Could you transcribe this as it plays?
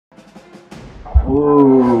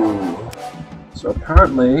Ooh. So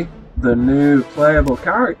apparently the new playable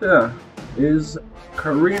character is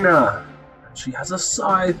Karina. She has a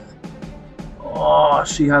scythe. Oh,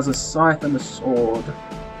 she has a scythe and a sword.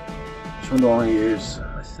 Which one do I want to use?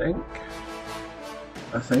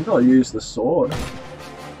 I think I'll use the sword.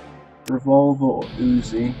 Revolver or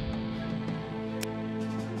Uzi.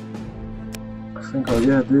 I think I'll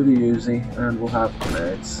do the Uzi and we'll have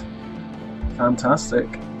grenades.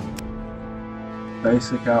 Fantastic.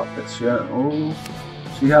 Basic outfits, yeah. Oh,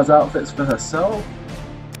 she has outfits for herself.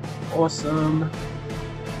 Awesome.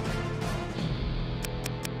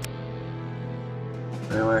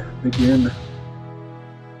 Anyway, begin.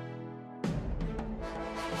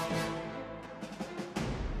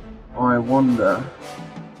 I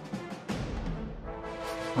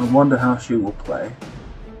wonder how she will play.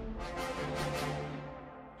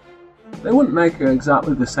 They wouldn't make her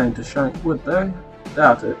exactly the same to Shank, would they?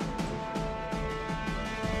 Doubt it.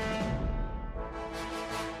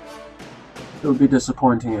 It would be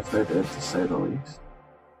disappointing if they did, to say the least.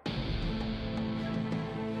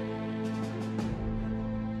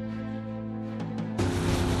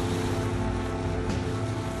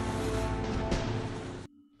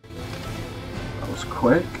 That was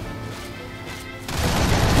quick.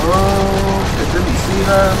 Oh, it didn't see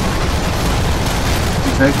them.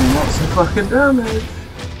 He's taking lots of fucking damage.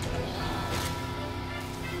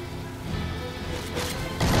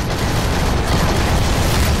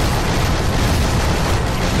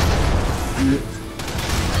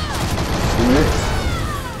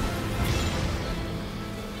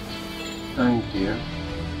 Thank you.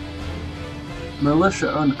 Militia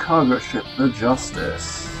and cargo ship, the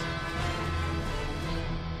Justice.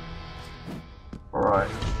 Alright,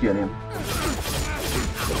 get him.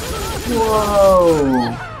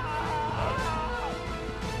 Whoa!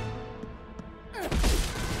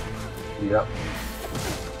 Yep.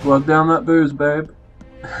 Plug down that booze, babe.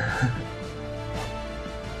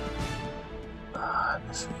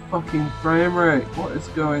 This fucking frame rate. What is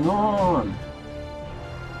going on?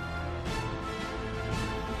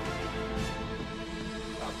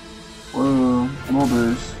 Whoa, more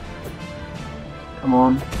booze. Come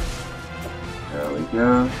on. There we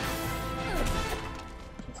go.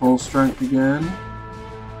 Full strength again.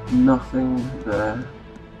 Nothing there.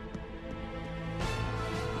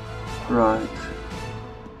 Right.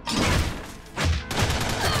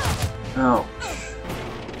 Ouch.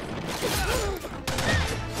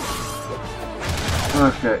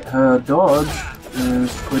 Okay, her dodge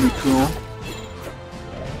is pretty cool.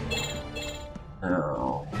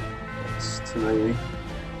 Now, it's to me.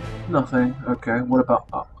 Nothing. Okay, what about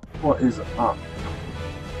up? What is up?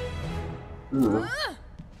 Ooh.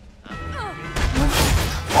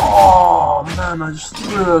 Oh man, I just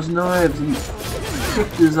threw those knives and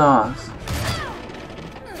kicked his ass.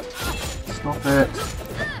 Stop it.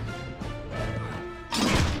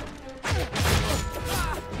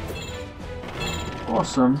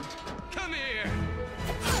 Awesome. Come here.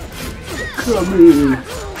 Come here.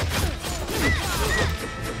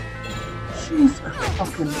 She's a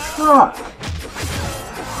fucking truck.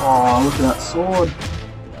 Oh, look at that sword.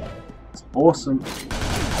 It's awesome.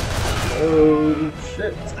 Oh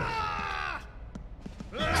shit.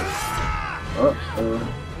 Uh-oh.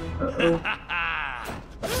 Uh-oh.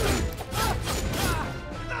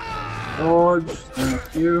 Dodge,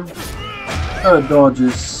 thank you. Her dodge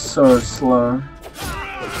is so slow.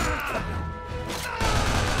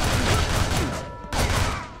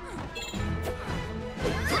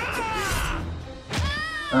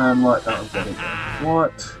 And like that, I'm getting there.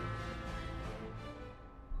 What?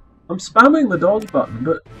 I'm spamming the dodge button,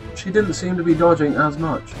 but she didn't seem to be dodging as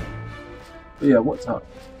much. But yeah, what's up?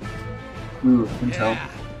 Ooh, I can tell.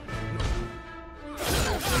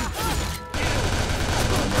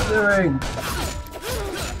 What am I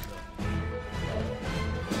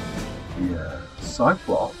doing? Yeah,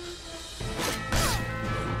 Cyclops.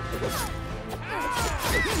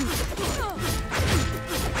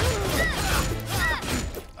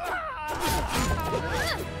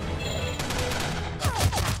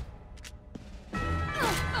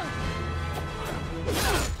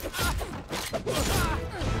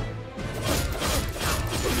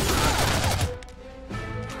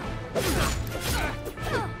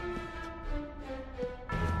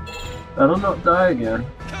 Better not die again.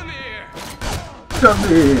 Come here. Come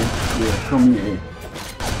here. Yeah, come here.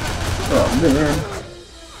 Oh man.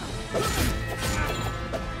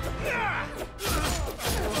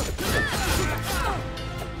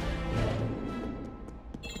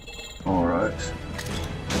 Alright.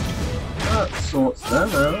 That sorts them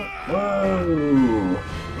out. Whoa.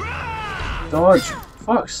 Dodge.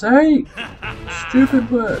 Fuck. fuck's sake! Stupid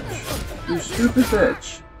bitch! You stupid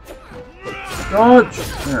bitch! Dodge!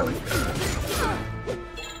 There we go.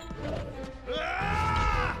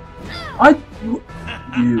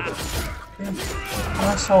 You fucking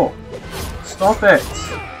asshole! Stop it!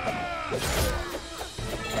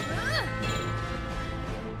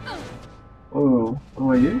 Oh, what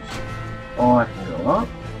do I use? Oh, I can go up.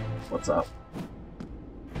 What's up?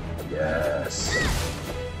 Yes.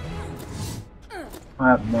 I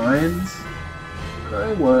have mines.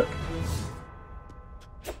 They work.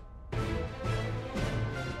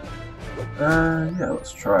 Yeah,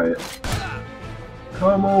 let's try it.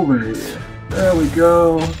 Come over here. There we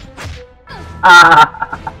go.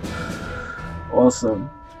 Ah! Awesome.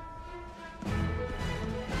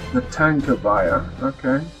 The tanker buyer.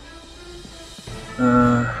 Okay.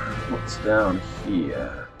 What's down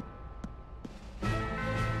here?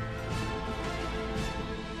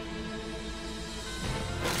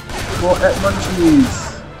 More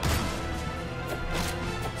munchies!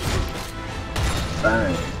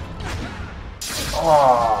 Bang.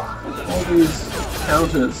 Oh, all these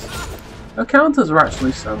counters. The counters are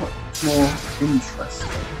actually so much more interesting.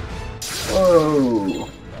 Whoa!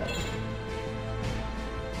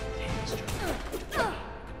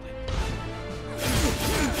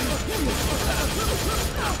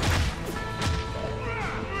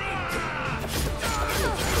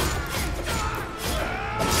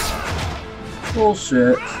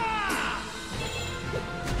 Bullshit.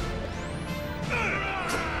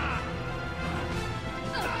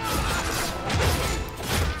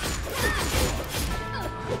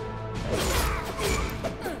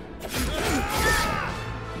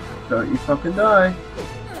 Don't you fucking die.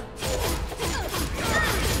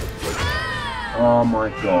 Oh my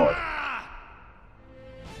god.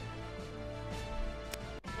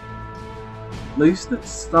 At least it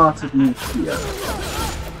started me here.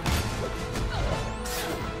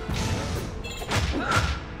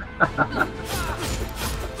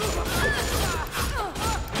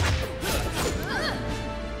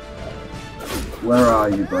 Where are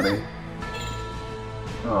you, buddy?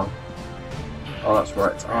 Oh. Oh, that's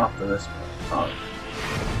right, it's after this part.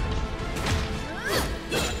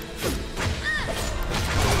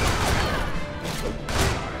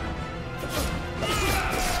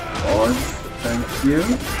 Dodge, thank you.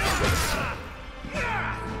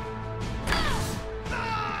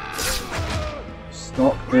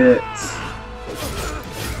 Stop it.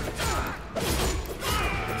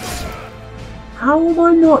 How am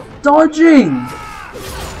I not dodging?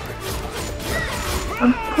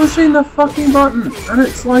 I'm pushing the fucking button and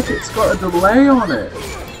it's like it's got a delay on it.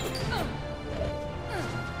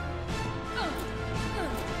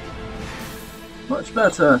 Much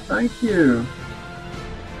better, thank you.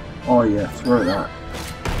 Oh yeah, throw that.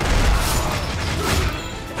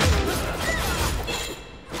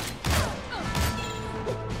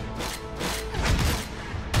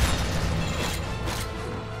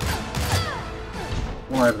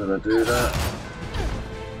 Why did I do that?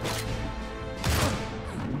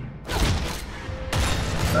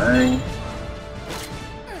 Bang.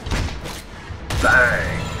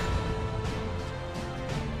 Bang.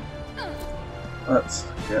 Let's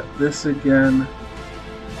get this again.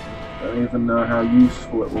 Don't even know how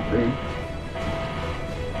useful it will be.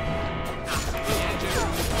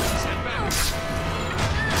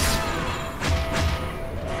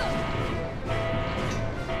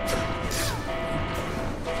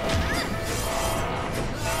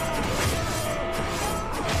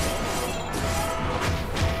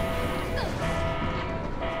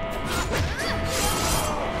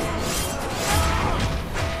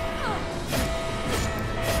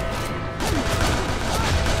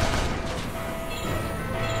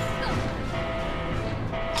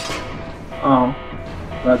 Oh,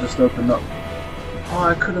 that just opened up. Oh,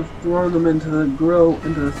 I could have thrown them into the grill,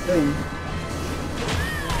 into the thing.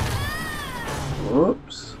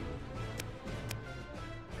 Whoops.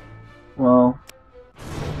 Well.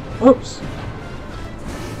 Whoops.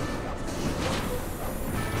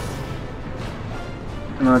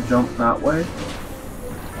 Can I jump that way?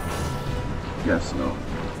 Guess not.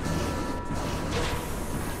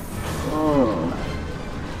 Oh.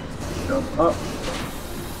 Jump up.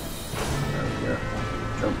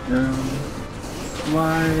 Jump down,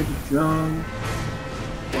 slide, jump.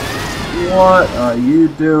 What are you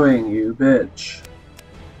doing, you bitch?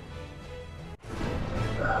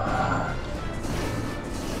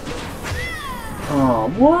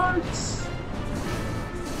 Oh, what? I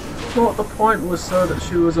thought the point was so that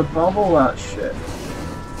she was above all that shit.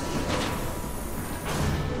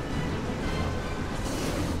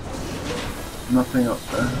 Nothing up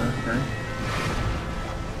there, okay.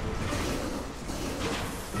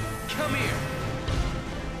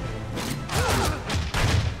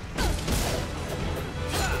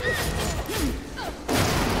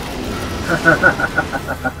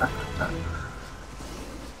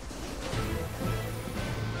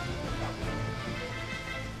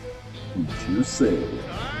 Juicy.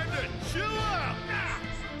 Time to chill out.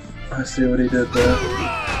 I see what he did there.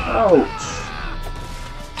 Ouch!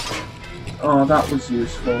 Oh, that was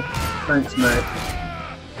useful. Thanks, mate.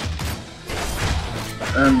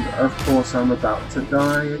 And of course I'm about to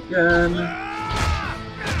die again.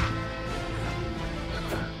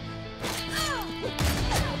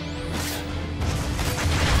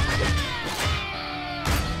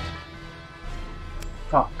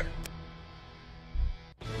 Fuck.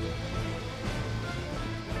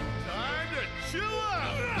 Time to chill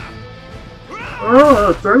out.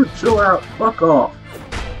 Oh, don't chill out. Fuck off.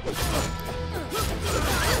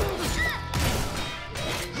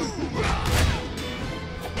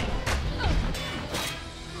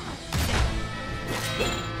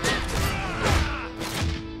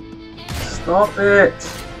 Stop it.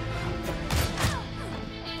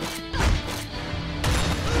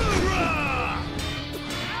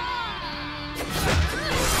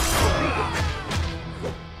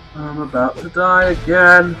 I'm about to die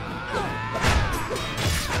again.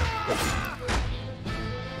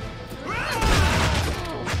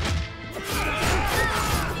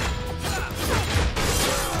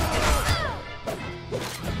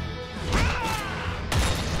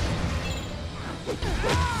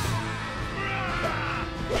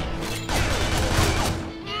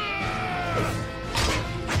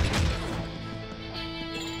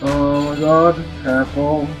 Oh my god,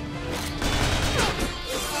 careful.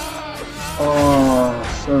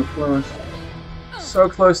 Oh, so close. So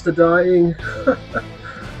close to dying.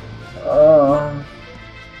 Oh,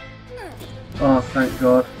 thank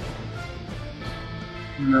god.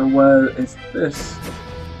 Now where is this?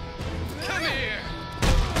 Come here.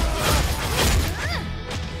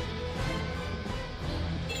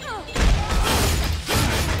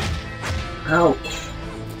 Ouch.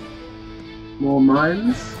 More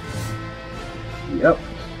mines? Yep.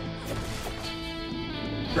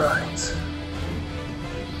 Right.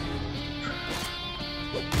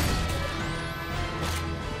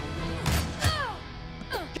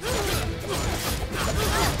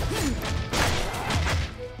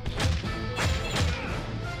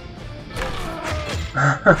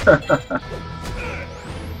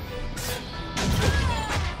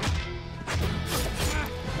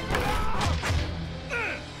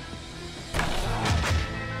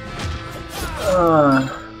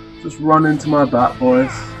 Just run into my bat,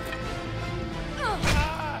 boys.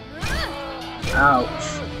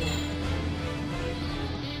 Ouch.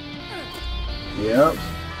 Yep.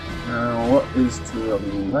 Now what is to the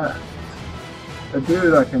left? A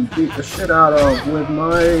dude I can beat the shit out of with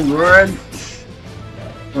my wrench.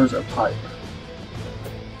 Or is it a pipe?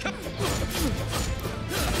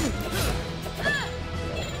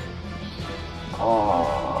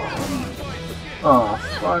 Oh,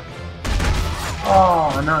 fuck.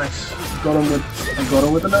 Oh, nice. I got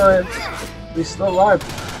him with a knife. He's still alive.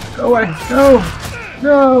 Go away. No!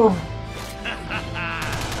 No!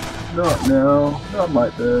 Not now. Not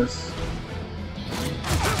like this.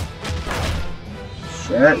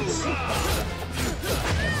 Shit.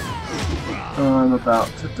 I'm about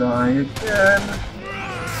to die again.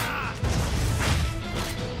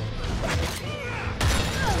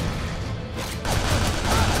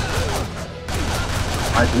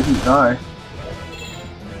 I didn't die.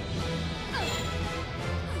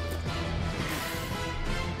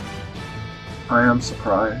 I am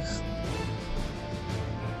surprised.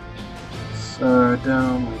 So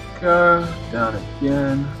down we go, down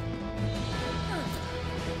again.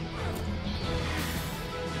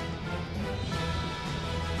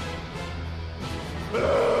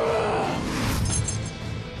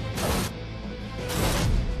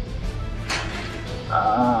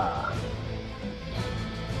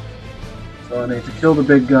 So I need to kill the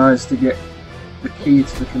big guys to get the key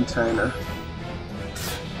to the container.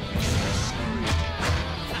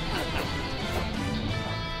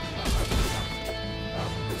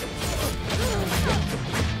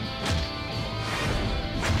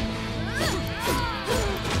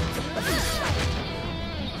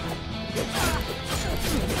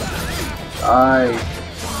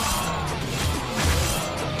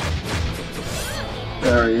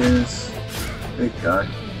 There he is. Big guy.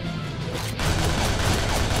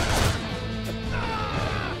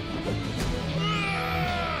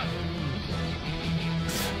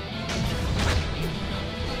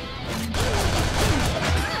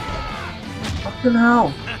 Fucking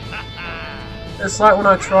hell. It's like when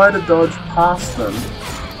I try to dodge past them,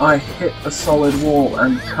 I hit a solid wall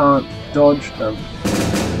and can't dodge them.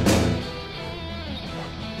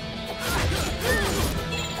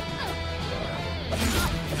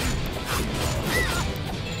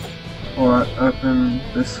 Alright, open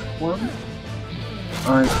this one.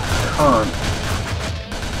 I can't.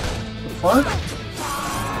 The fuck?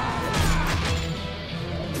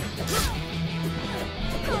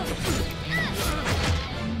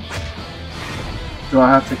 Do I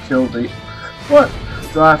have to kill the... What?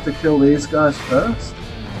 Do I have to kill these guys first?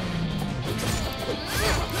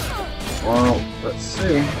 Well, let's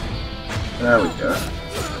see. There we go.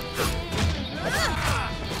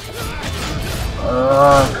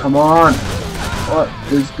 Come on! What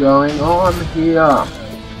is going on here?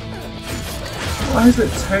 Why is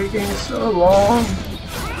it taking so long?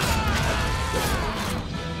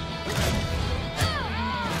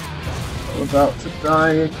 I'm about to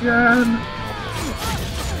die again.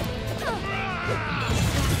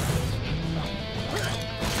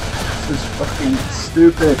 This is fucking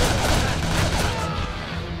stupid.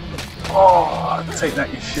 Oh, take that,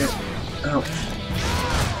 you shit. Ouch.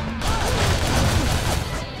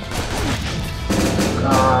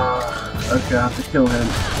 Okay, I have to kill him.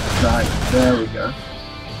 Right, there we go.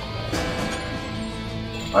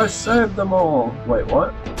 I saved them all. Wait,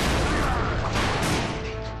 what?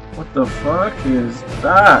 What the fuck is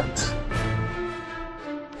that?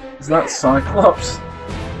 Is that Cyclops?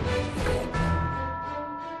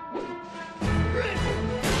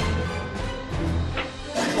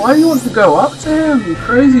 Why do you want to go up to him, you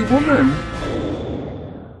crazy woman?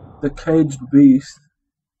 The caged beast.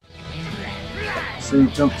 So he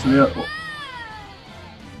jumped to the other.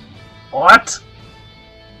 What?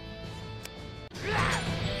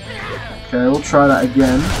 Okay, we'll try that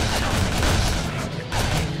again.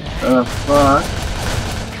 Fuck.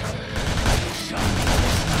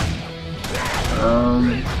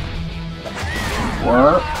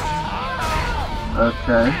 What?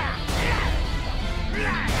 Okay.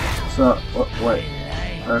 So, wait.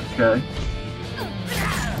 Okay.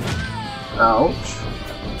 Ouch.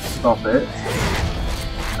 Stop it.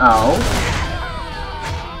 Ow.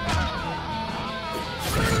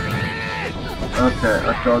 Okay,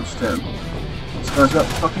 I dodged him. This guy's got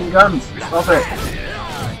fucking guns. Stop it.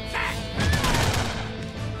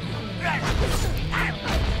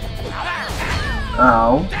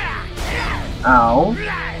 Ow. Ow.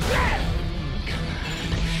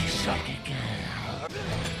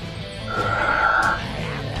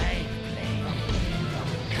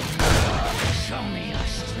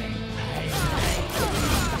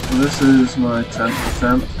 This is my 10th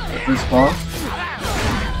attempt at this boss,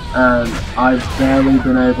 and I've barely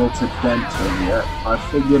been able to dent him yet. I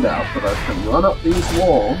figured out that I can run up these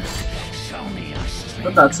walls,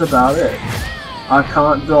 but that's about it. I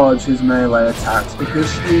can't dodge his melee attacks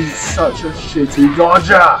because he's such a shitty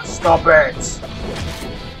dodger! Stop it!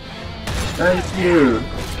 Thank you!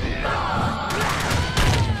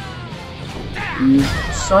 You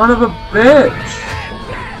son of a bitch!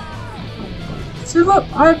 See, look,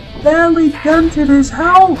 I barely dented his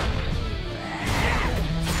health!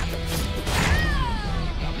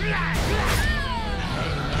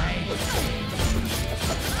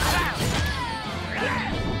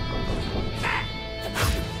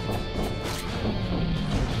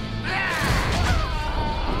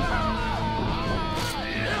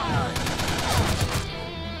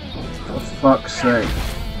 For fuck's sake.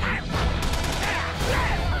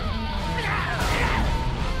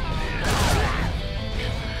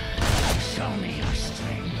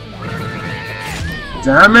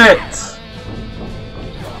 Damn it!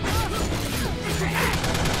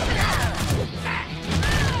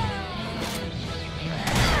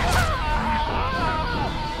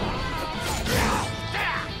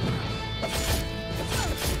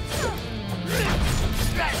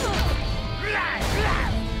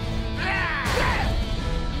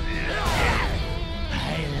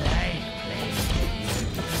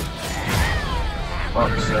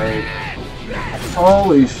 Fuck's sake.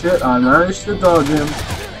 Holy shit, I managed to dodge him.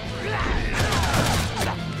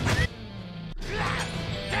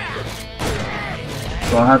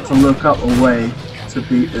 So I had to look up a way to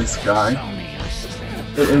beat this guy.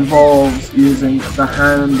 It involves using the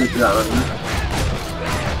handgun.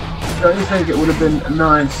 Don't you think it would have been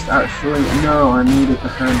nice, actually? No, I needed the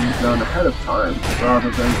handgun ahead of time,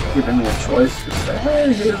 rather than giving me a choice to say,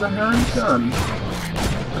 hey, here's a handgun.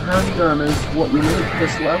 The handgun is what you need for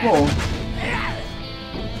this level.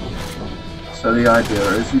 So the idea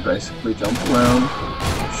is you basically jump around,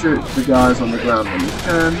 shoot the guys on the ground when you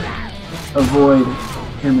can, avoid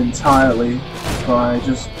him entirely by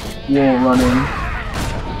just wall running,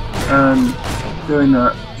 and doing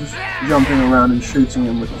that, just jumping around and shooting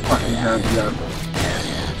him with the fucking handgun.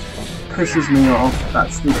 Pisses me off,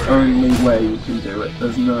 that's the only way you can do it,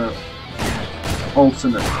 there's no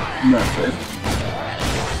alternate method.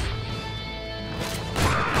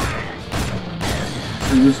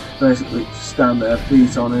 So you just basically stand there,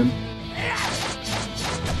 beat on him.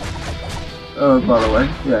 Oh, by the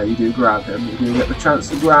way, yeah, you do grab him. You do get the chance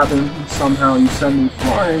to grab him, and somehow you send him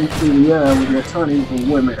flying through the air with your tiny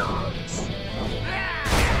little women arms.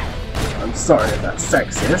 I'm sorry if that's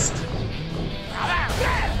sexist.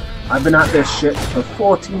 I've been at this shit for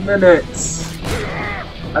 40 minutes.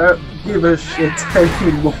 I don't give a shit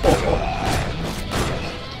anymore.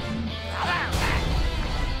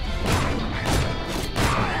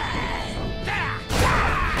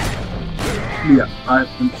 Yeah, I've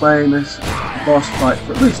been playing this boss fight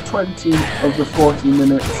for at least 20 of the 40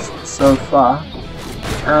 minutes so far,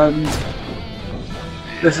 and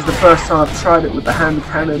this is the first time I've tried it with the hand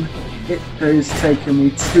cannon. It has taken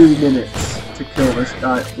me 2 minutes to kill this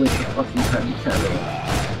guy with the fucking hand cannon.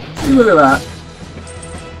 See, look at that.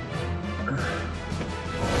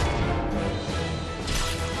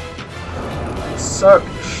 Suck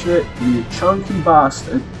shit, you chunky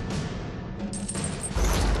bastard.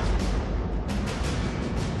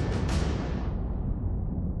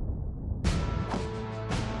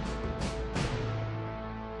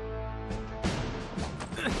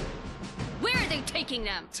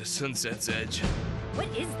 Them. To Sunset's Edge. What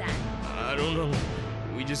is that? I don't know.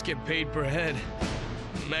 We just get paid per head.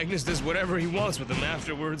 Magnus does whatever he wants with them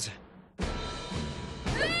afterwards.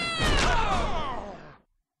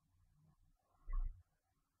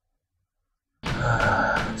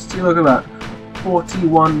 See, look at that.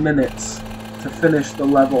 41 minutes to finish the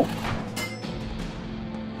level.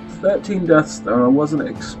 13 deaths though. I wasn't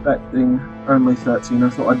expecting only 13. I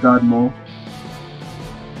thought I died more.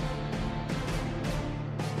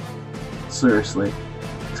 Seriously,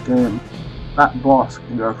 this game, that boss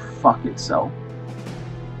can go fuck itself.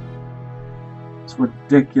 It's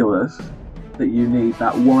ridiculous that you need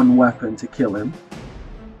that one weapon to kill him.